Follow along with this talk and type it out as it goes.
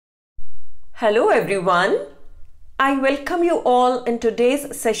Hello everyone. I welcome you all in today's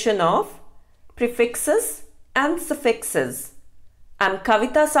session of Prefixes and Suffixes. I'm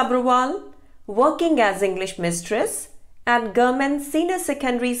Kavita Sabharwal, working as English mistress at Government Senior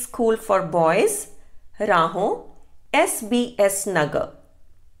Secondary School for Boys, Raho, SBS Nagar.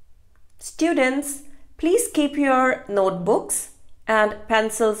 Students, please keep your notebooks and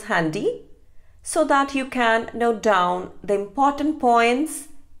pencils handy so that you can note down the important points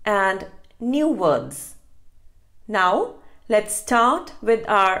and new words. Now, let's start with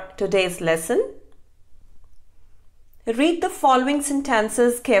our today's lesson. Read the following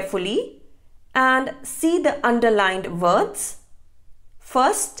sentences carefully and see the underlined words.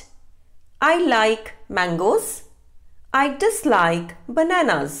 First, I like mangoes. I dislike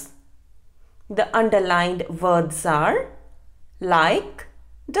bananas. The underlined words are like,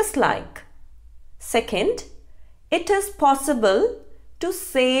 dislike. Second, it is possible to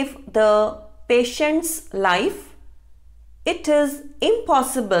save the patient's life. It is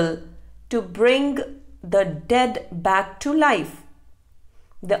impossible to bring the dead back to life.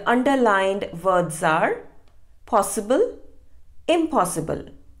 The underlined words are possible, impossible.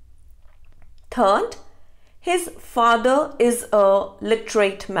 Third, his father is a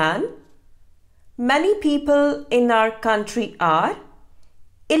literate man. Many people in our country are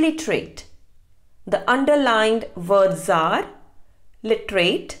illiterate. The underlined words are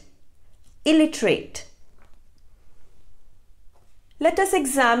literate, illiterate. Let us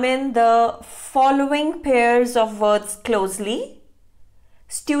examine the following pairs of words closely.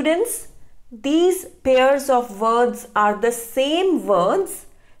 Students, these pairs of words are the same words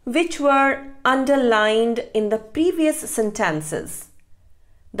which were underlined in the previous sentences.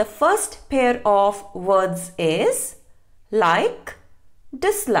 The first pair of words is like,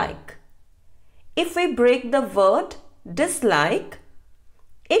 dislike. If we break the word dislike,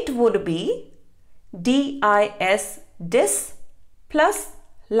 it would be dis, dis plus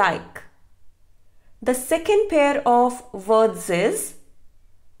like. The second pair of words is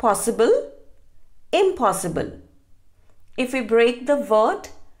possible, impossible. If we break the word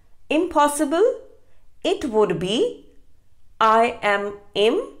impossible, it would be I am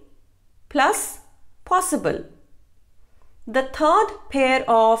im plus possible. The third pair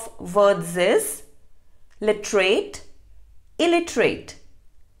of words is literate, illiterate.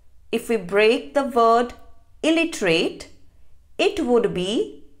 If we break the word illiterate, it would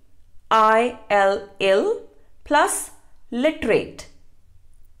be ill plus literate.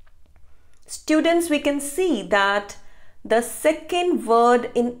 Students, we can see that the second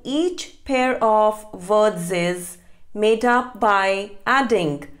word in each pair of words is made up by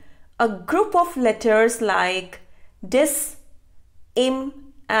adding a group of letters like dis, im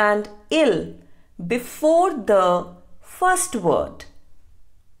and ill before the first word.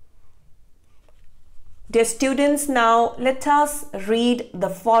 Dear students, now let us read the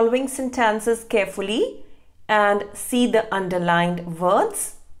following sentences carefully and see the underlined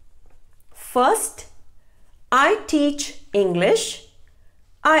words. First, I teach English.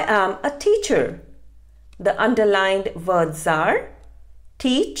 I am a teacher. The underlined words are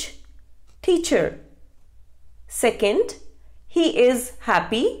teach, teacher. Second, he is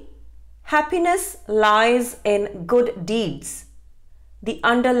happy. Happiness lies in good deeds. The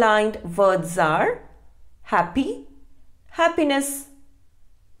underlined words are happy, happiness.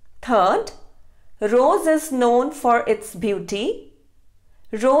 Third, rose is known for its beauty.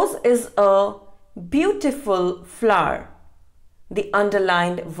 Rose is a beautiful flower. The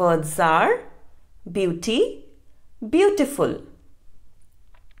underlined words are beauty, beautiful.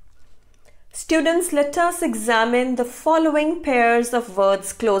 Students, let us examine the following pairs of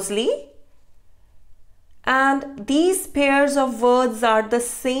words closely. And these pairs of words are the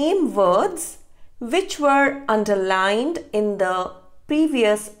same words which were underlined in the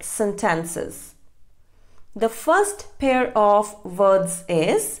previous sentences. The first pair of words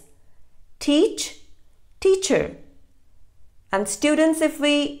is teach, teacher. And students, if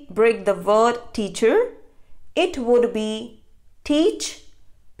we break the word teacher, it would be teach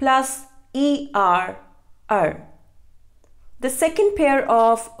plus er. The second pair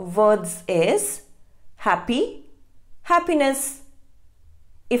of words is happy, happiness.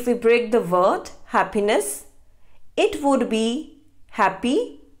 If we break the word happiness, it would be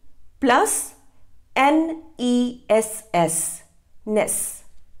happy plus ness, ness.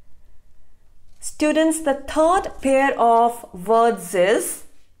 Students, the third pair of words is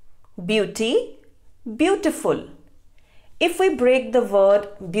beauty, beautiful. If we break the word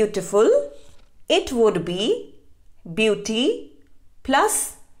beautiful, it would be beauty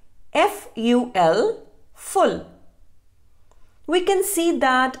plus ful, full. we can see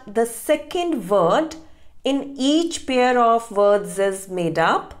that the second word in each pair of words is made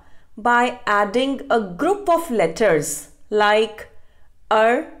up by adding a group of letters like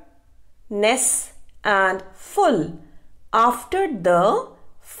ness and full after the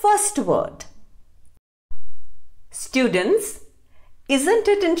first word. Students, isn't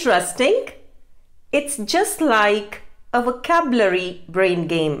it interesting? It's just like a vocabulary brain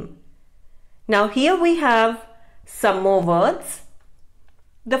game. Now here we have some more words.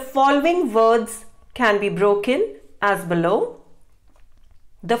 The following words can be broken as below.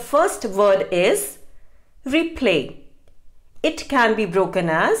 The first word is replay. It can be broken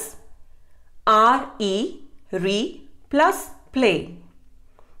as re plus play.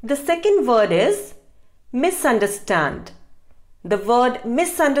 The second word is misunderstand. The word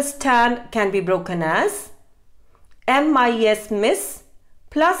misunderstand can be broken as miss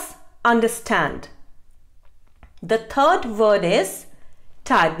plus understand. The third word is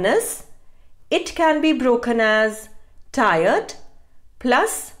tiredness. It can be broken as tired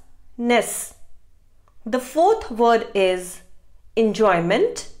plus ness. The fourth word is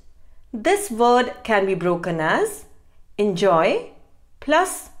enjoyment. This word can be broken as enjoy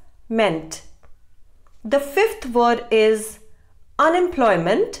plus ment. The fifth word is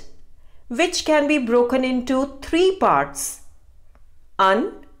unemployment, which can be broken into three parts: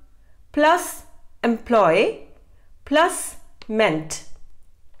 un plus employ plus ment.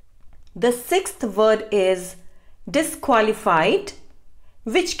 The sixth word is disqualified,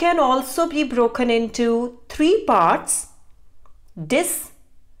 which can also be broken into three parts: dis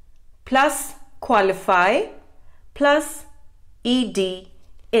plus qualify plus id.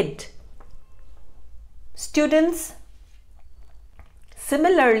 Students,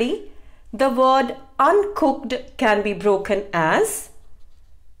 similarly, the word uncooked can be broken as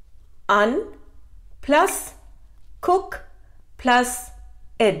un plus cook plus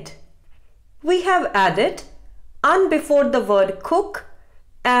id. We have added un before the word cook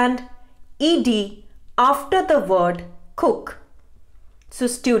and ed after the word cook. So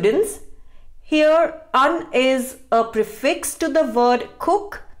students, here un is a prefix to the word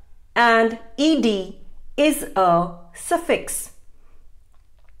cook and ed is a suffix.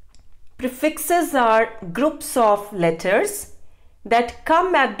 Prefixes are groups of letters that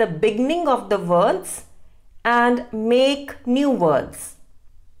come at the beginning of the words and make new words.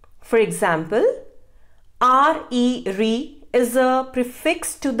 For example, re is a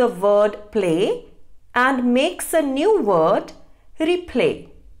prefix to the word play and makes a new word replay.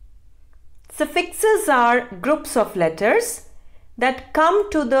 Suffixes are groups of letters that come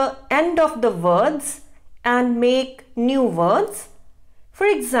to the end of the words and make new words. For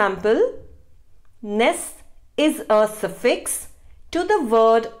example, ness is a suffix to the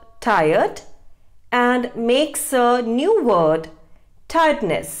word tired and makes a new word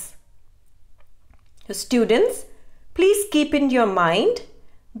tiredness. Students, please keep in your mind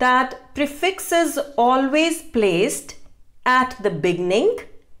that prefix is always placed at the beginning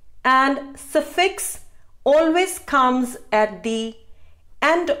and suffix always comes at the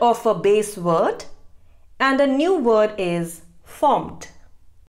end of a base word and a new word is formed.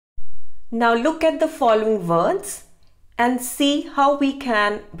 Now look at the following words and see how we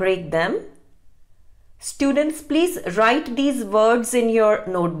can break them. Students, please write these words in your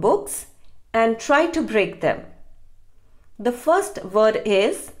notebooks and try to break them. The first word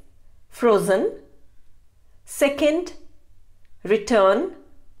is frozen. Second, return.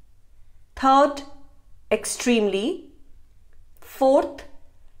 Third, extremely. Fourth,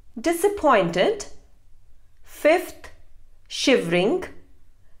 disappointed. Fifth, shivering.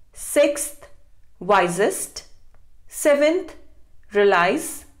 Sixth, wisest. Seventh,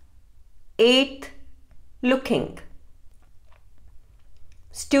 realize. Eighth, looking.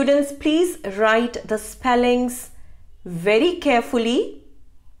 Students, please write the spellings very carefully.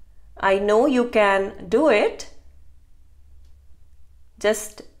 I know you can do it.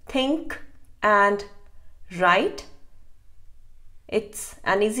 Just think and write. It's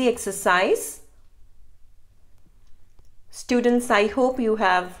an easy exercise. Students, I hope you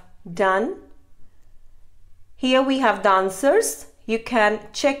have done. Here we have the answers. You can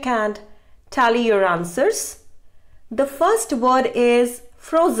check and tally your answers. The first word is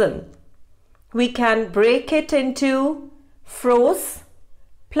frozen. We can break it into froze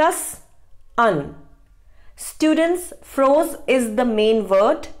plus un. Students, froze is the main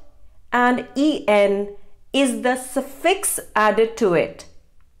word and en is the suffix added to it.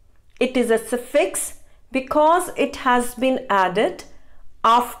 It is a suffix because it has been added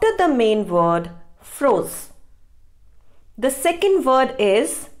after the main word froze. The second word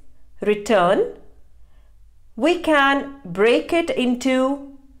is return. we can break it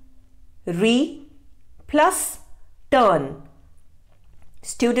into re plus turn.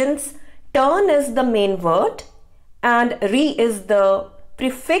 Students, turn is the main word and re is the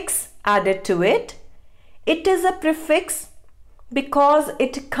prefix added to it. It is a prefix because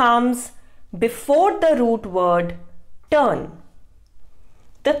it comes before the root word turn.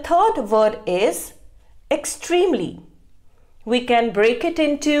 The third word is extremely. We can break it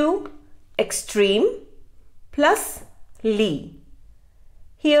into extreme plus ly.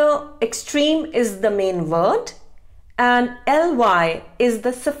 Here extreme is the main word and ly is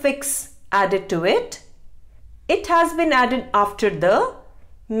the suffix added to it. It has been added after the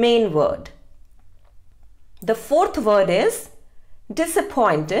main word. The fourth word is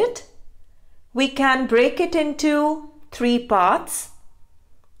disappointed. We can break it into three parts.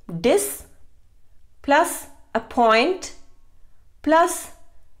 Dis plus appoint plus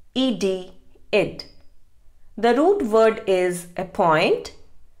ed, id. The root word is appoint.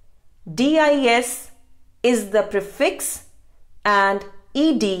 Dis is the prefix and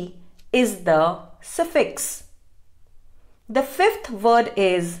ed is the suffix. The fifth word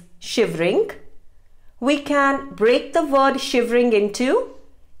is shivering. We can break the word shivering into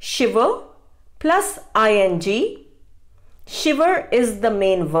shiver plus ing. Shiver is the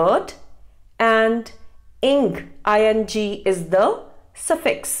main word and ing is the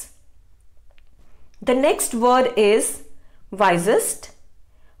suffix. The next word is wisest.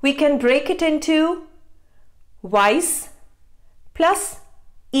 We can break it into wise plus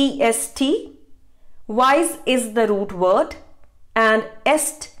est. Wise is the root word and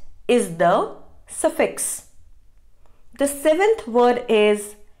est is the suffix. The seventh word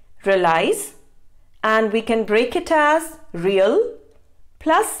is realize and we can break it as real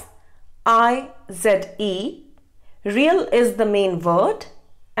plus ize. Real is the main word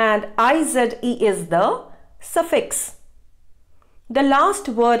and ize is the suffix. The last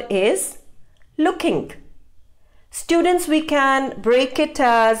word is looking. Students, we can break it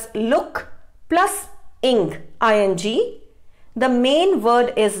as look plus ing. The main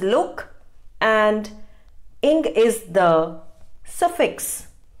word is look and ing is the suffix.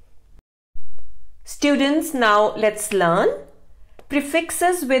 Students, now let's learn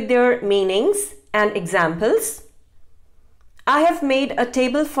prefixes with their meanings and examples. I have made a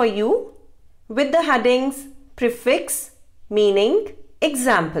table for you with the headings prefix, meaning,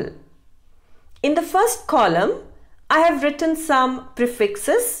 example. In the first column, I have written some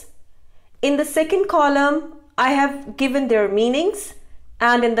prefixes. In the second column, I have given their meanings,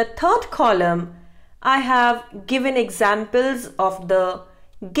 and in the third column, I have given examples of the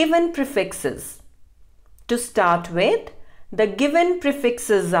given prefixes. To start with, the given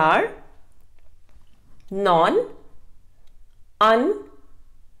prefixes are non, un,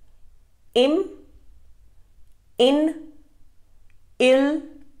 im, in, ill,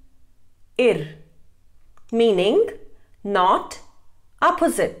 ir, meaning not,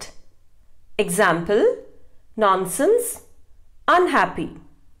 opposite. Example, nonsense, unhappy.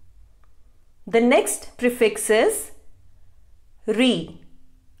 The next prefix is re,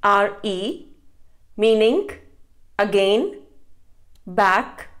 re, meaning again,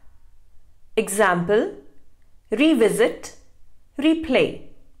 back. Example, revisit, replay.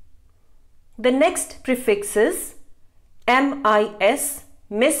 The next prefix is mis,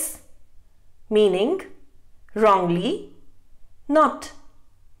 miss, meaning wrongly, not.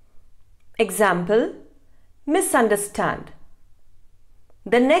 Example, misunderstand.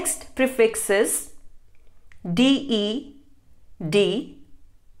 The next prefix is de,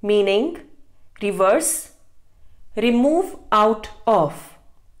 meaning reverse, remove out of.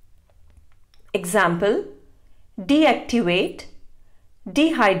 Example, deactivate,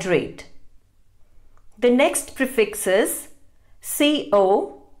 dehydrate. The next prefix is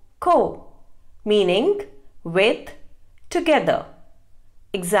co, meaning with, together.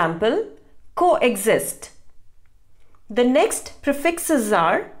 Example, coexist. The next prefixes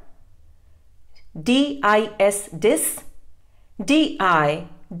are dis, di,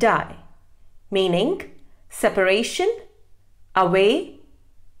 die, meaning separation, away,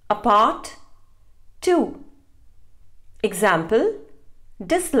 apart, to. Example,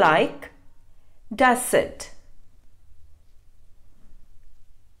 dislike, dacit.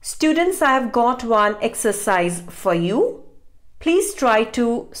 Students, I have got one exercise for you. Please try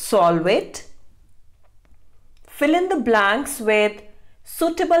to solve it. Fill in the blanks with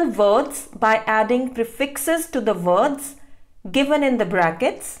suitable words by adding prefixes to the words given in the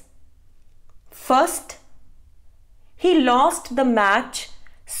brackets. First, he lost the match,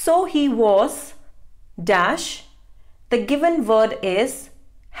 so he was dash. The given word is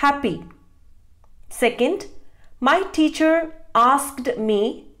happy. Second, My teacher asked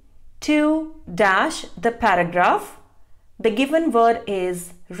me to dash the paragraph. The given word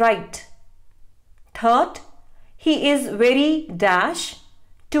is right. Third, he is very dash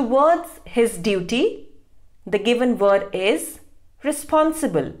towards his duty. The given word is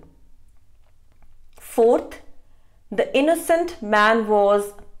responsible. Fourth, the innocent man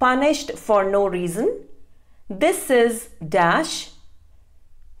was punished for no reason. This is dash.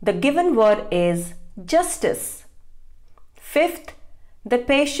 The given word is justice. Fifth, the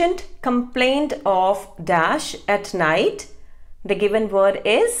patient complained of dash at night. The given word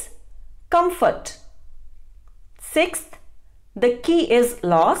is comfort. Sixth, the key is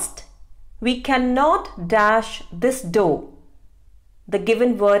lost. We cannot dash this door. The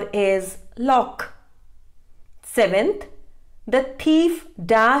given word is lock. Seventh, the thief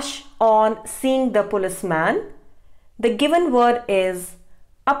dash on seeing the policeman. The given word is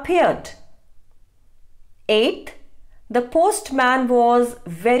appeared. Eighth, the postman was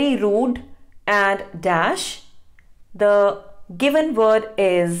very rude and dash. The given word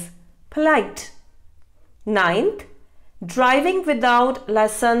is polite. Ninth, driving without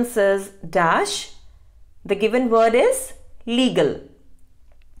license is dash. The given word is legal.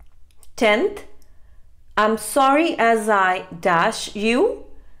 10th, I'm sorry as I dash you.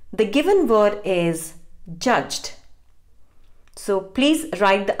 The given word is judged. So please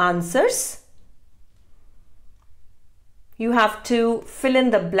write the answers. You have to fill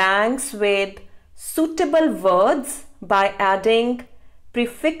in the blanks with suitable words by adding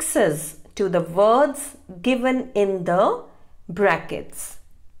prefixes to the words given in the brackets.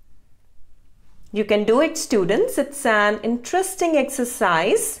 You can do it, students. It's an interesting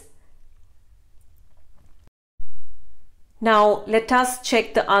exercise. Now let us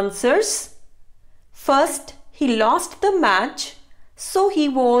check the answers. First, he lost the match, so he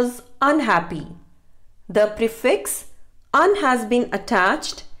was unhappy. The prefix un has been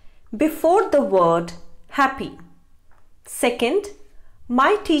attached before the word happy. Second,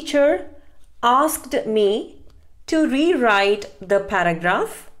 my teacher asked me to rewrite the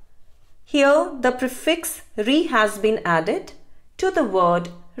paragraph. Here the prefix re has been added to the word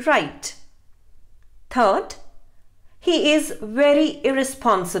right. Third, he is very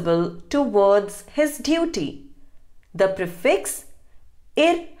irresponsible towards his duty. The prefix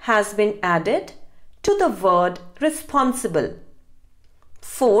ir has been added to the word responsible.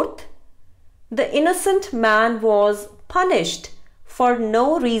 Fourth, the innocent man was punished for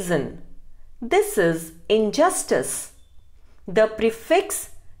no reason. This is injustice. The prefix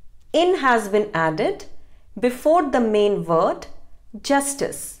in has been added before the main word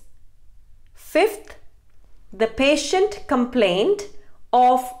justice. Fifth, the patient complained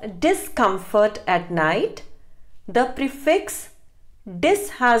of discomfort at night. The prefix dis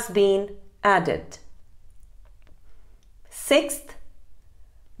has been added. Sixth,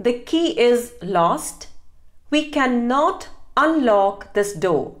 the key is lost. We cannot unlock this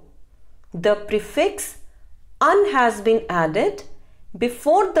door. The prefix un has been added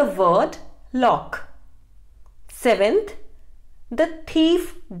before the word lock. Seventh, the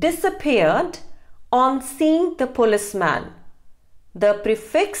thief disappeared on seeing the policeman. The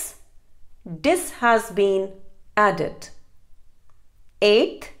prefix dis has been added.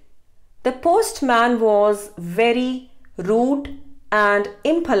 Eighth, the postman was very rude and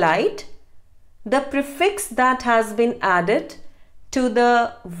impolite. The prefix that has been added to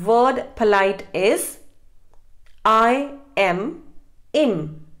the word polite is im.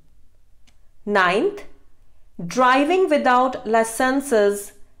 Ninth, driving without license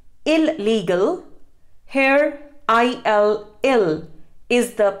is illegal. Here ill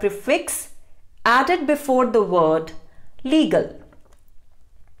is the prefix added before the word legal.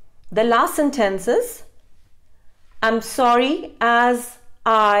 The last sentence is, I'm sorry as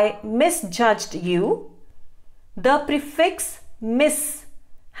I misjudged you. The prefix mis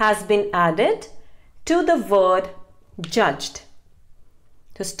has been added to the word judged.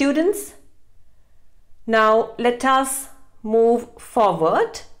 So students, now let us move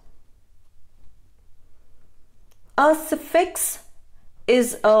forward. A suffix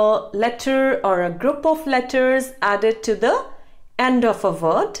is a letter or a group of letters added to the end of a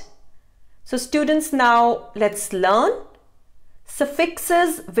word. So students, now let's learn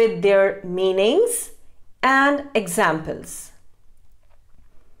suffixes with their meanings and examples.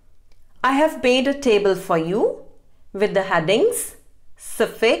 I have made a table for you with the headings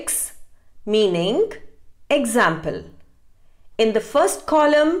suffix, meaning, example. In the first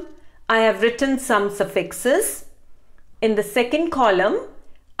column, I have written some suffixes. In the second column,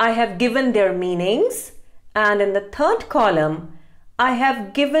 I have given their meanings, and in the third column, I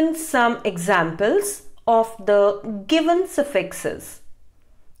have given some examples of the given suffixes.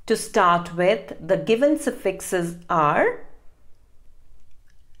 To start with, the given suffixes are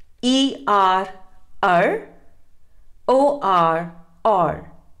er,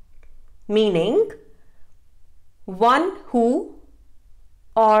 or, meaning one who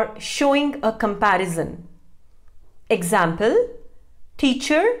or showing a comparison. Example,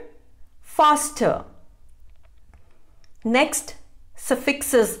 teacher, faster. Next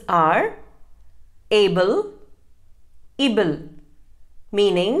suffixes are able,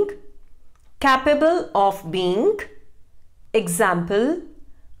 meaning capable of being. Example,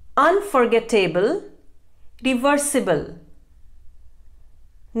 unforgettable, reversible.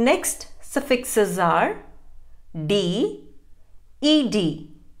 Next suffixes are ed,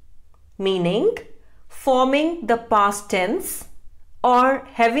 meaning forming the past tense or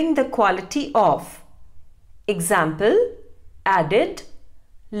having the quality of. Example, added,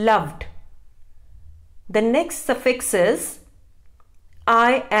 loved. The next suffix is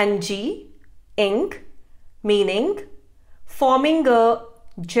ing, meaning forming a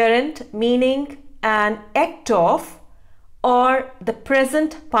gerund meaning an act of or the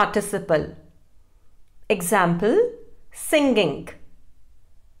present participle. Example, singing.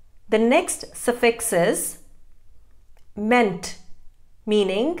 The next suffix is ment,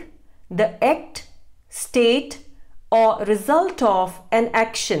 meaning the act, state or result of an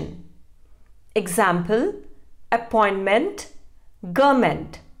action. Example, appointment,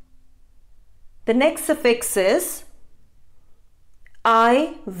 garment. The next suffix is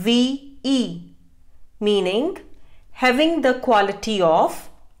ive, meaning having the quality of.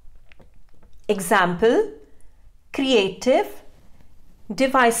 Example, creative,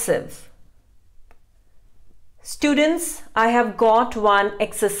 divisive. Students, I have got one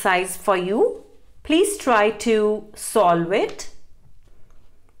exercise for you. Please try to solve it.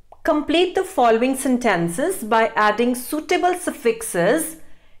 Complete the following sentences by adding suitable suffixes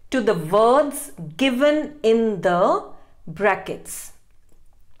to the words given in the brackets.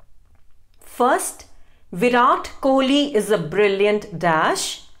 First, Virat Kohli is a brilliant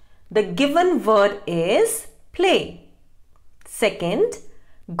dash. The given word is play. Second,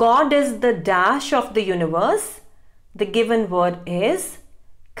 God is the dash of the universe. The given word is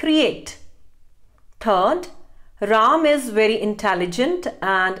create. Third, Ram is very intelligent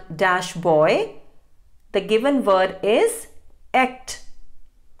and dash boy. The given word is act.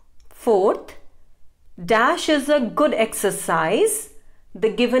 Fourth, dash is a good exercise. The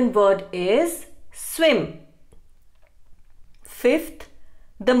given word is swim. Fifth,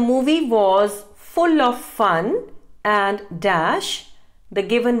 the movie was full of fun and dash. The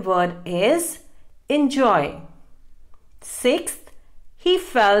given word is enjoy. Sixth, he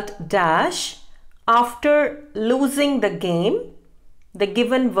felt dash after losing the game. The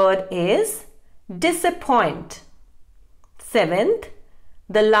given word is disappoint. Seventh,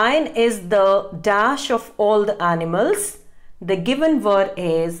 the lion is the dash of all the animals. The given word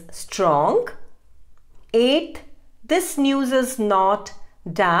is strong. Eighth, this news is not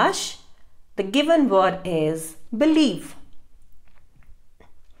dash. The given word is believe.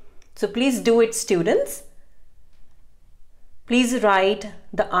 So please do it, students. Please write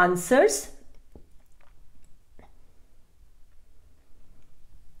the answers.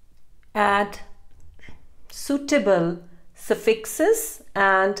 Add suitable suffixes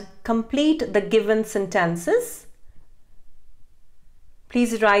and complete the given sentences.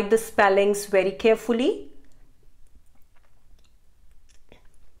 Please write the spellings very carefully.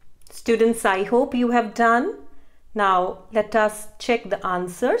 Students, I hope you have done. Now let us check the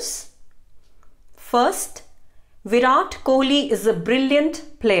answers. First, Virat Kohli is a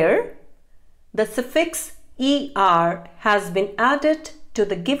brilliant player. The suffix er has been added to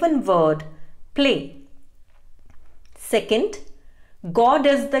the given word play. Second, God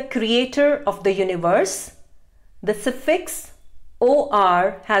is the creator of the universe. The suffix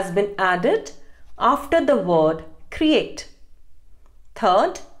or has been added after the word create.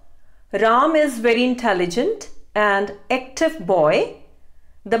 Third, Ram is very intelligent and active boy.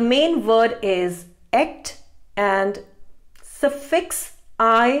 The main word is act and suffix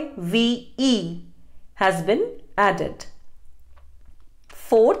ive has been added.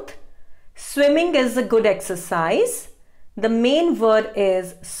 Fourth, swimming is a good exercise. The main word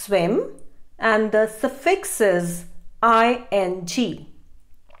is swim and the suffix is ing.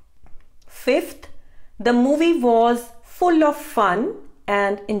 Fifth, the movie was full of fun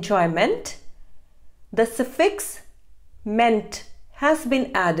and enjoyment. The suffix ment has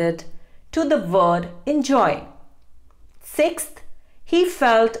been added to the word enjoy. Sixth, he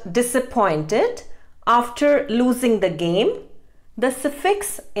felt disappointed after losing the game. The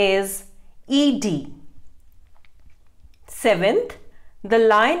suffix is ed. 7th, the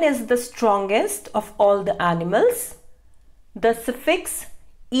lion is the strongest of all the animals. The suffix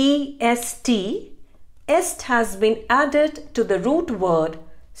est, est has been added to the root word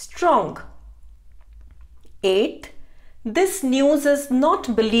strong. 8th, this news is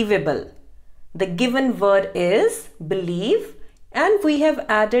not believable. The given word is believe and we have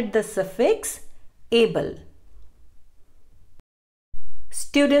added the suffix able.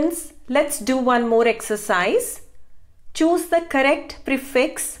 Students, let's do one more exercise. Choose the correct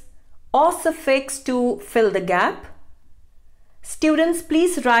prefix or suffix to fill the gap. Students,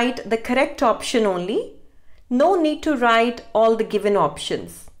 please write the correct option only. No need to write all the given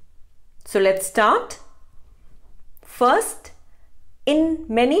options. So let's start. First, in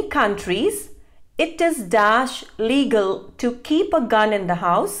many countries, it is dash legal to keep a gun in the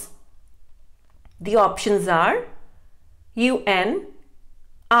house. The options are UN,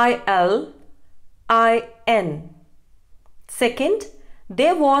 IL, IN. Second,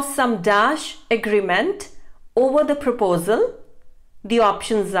 there was some dash agreement over the proposal. The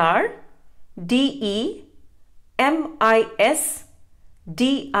options are DE, MIS,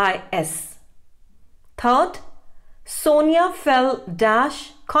 DIS. Third, Sonia fell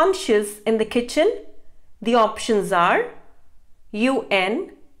dash conscious in the kitchen. The options are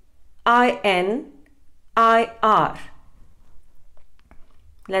UN, IN, IR.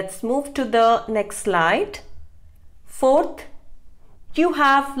 Let's move to the next slide. Fourth, you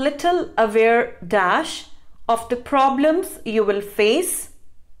have little aware dash of the problems you will face.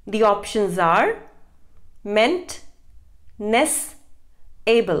 The options are meant, ness,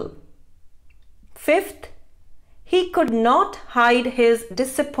 able. Fifth, he could not hide his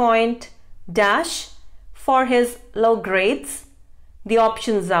disappoint dash for his low grades. The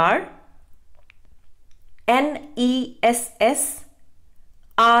options are NESS,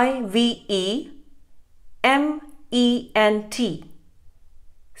 IVE, MENT.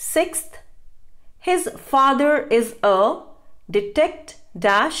 Sixth, his father is a detect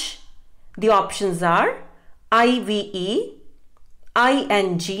dash. The options are IVE,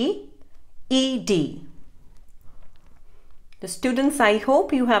 ING, ED. The students, I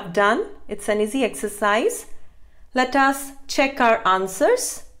hope you have done. It's an easy exercise. Let us check our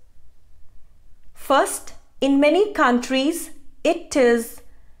answers. First, in many countries, it is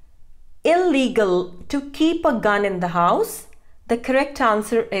illegal to keep a gun in the house. The correct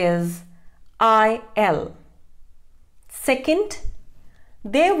answer is IL. Second,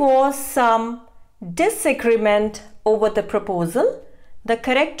 there was some disagreement over the proposal. The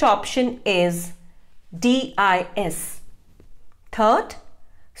correct option is DIS. Third,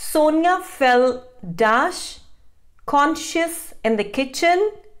 Sonia fell dash conscious in the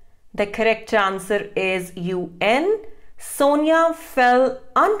kitchen. The correct answer is UN. Sonia fell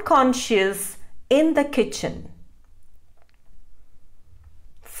unconscious in the kitchen.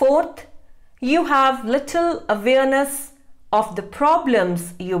 Fourth, you have little awareness of the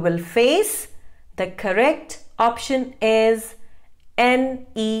problems you will face. The correct option is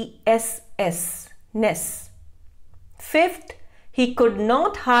NESS, ness. Fifth, he could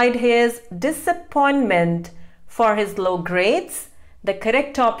not hide his disappointment for his low grades. The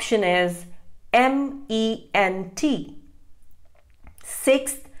correct option is MENT.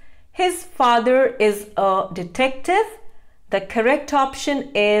 Sixth, his father is a detective. The correct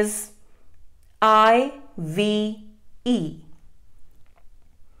option is IVE.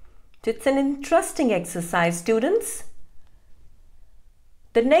 It's an interesting exercise, students.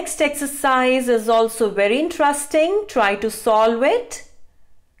 The next exercise is also very interesting. Try to solve it.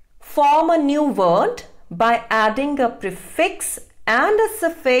 Form a new word by adding a prefix and a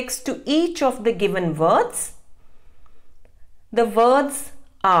suffix to each of the given words. The words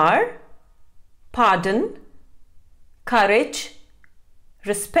are pardon, courage,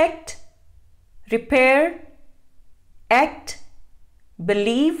 respect, repair, act,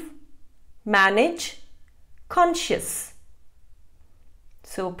 believe, manage, conscious.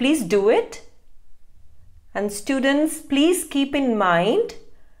 So please do it. And students, please keep in mind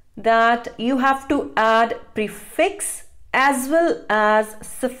that you have to add prefix as well as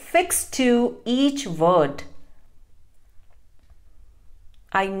suffix to each word.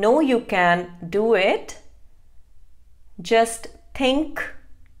 I know you can do it. Just think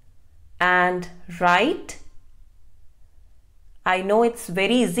and write. I know it's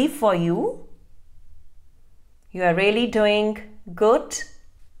very easy for you. You are really doing good.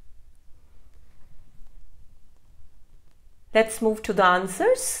 Let's move to the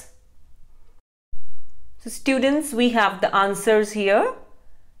answers. So students, we have the answers here.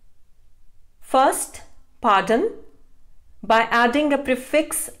 First, pardon. By adding a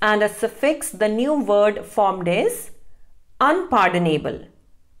prefix and a suffix, the new word formed is unpardonable.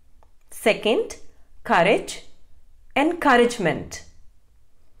 Second, courage, encouragement.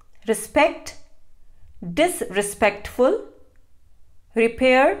 Respect, disrespectful.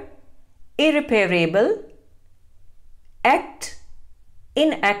 Repair, irreparable. Act,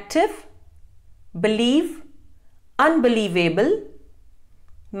 inactive. Believe, unbelievable.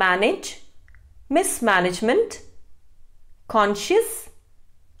 Manage, mismanagement. Conscious,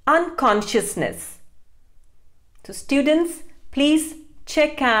 unconsciousness. So students, please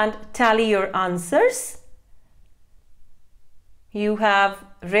check and tally your answers. You have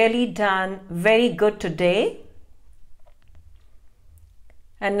really done very good today.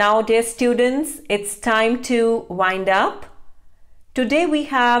 And now, dear students, it's time to wind up. Today we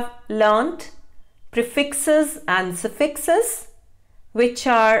have learnt prefixes and suffixes, which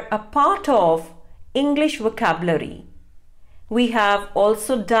are a part of English vocabulary. We have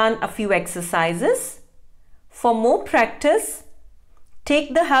also done a few exercises. For more practice,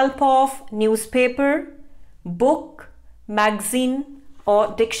 take the help of newspaper, book, magazine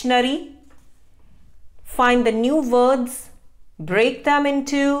or dictionary. Find the new words, break them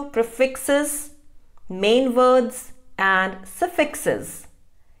into prefixes, main words and suffixes.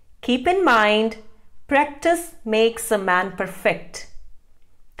 Keep in mind, practice makes a man perfect.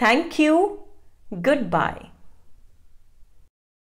 Thank you. Goodbye.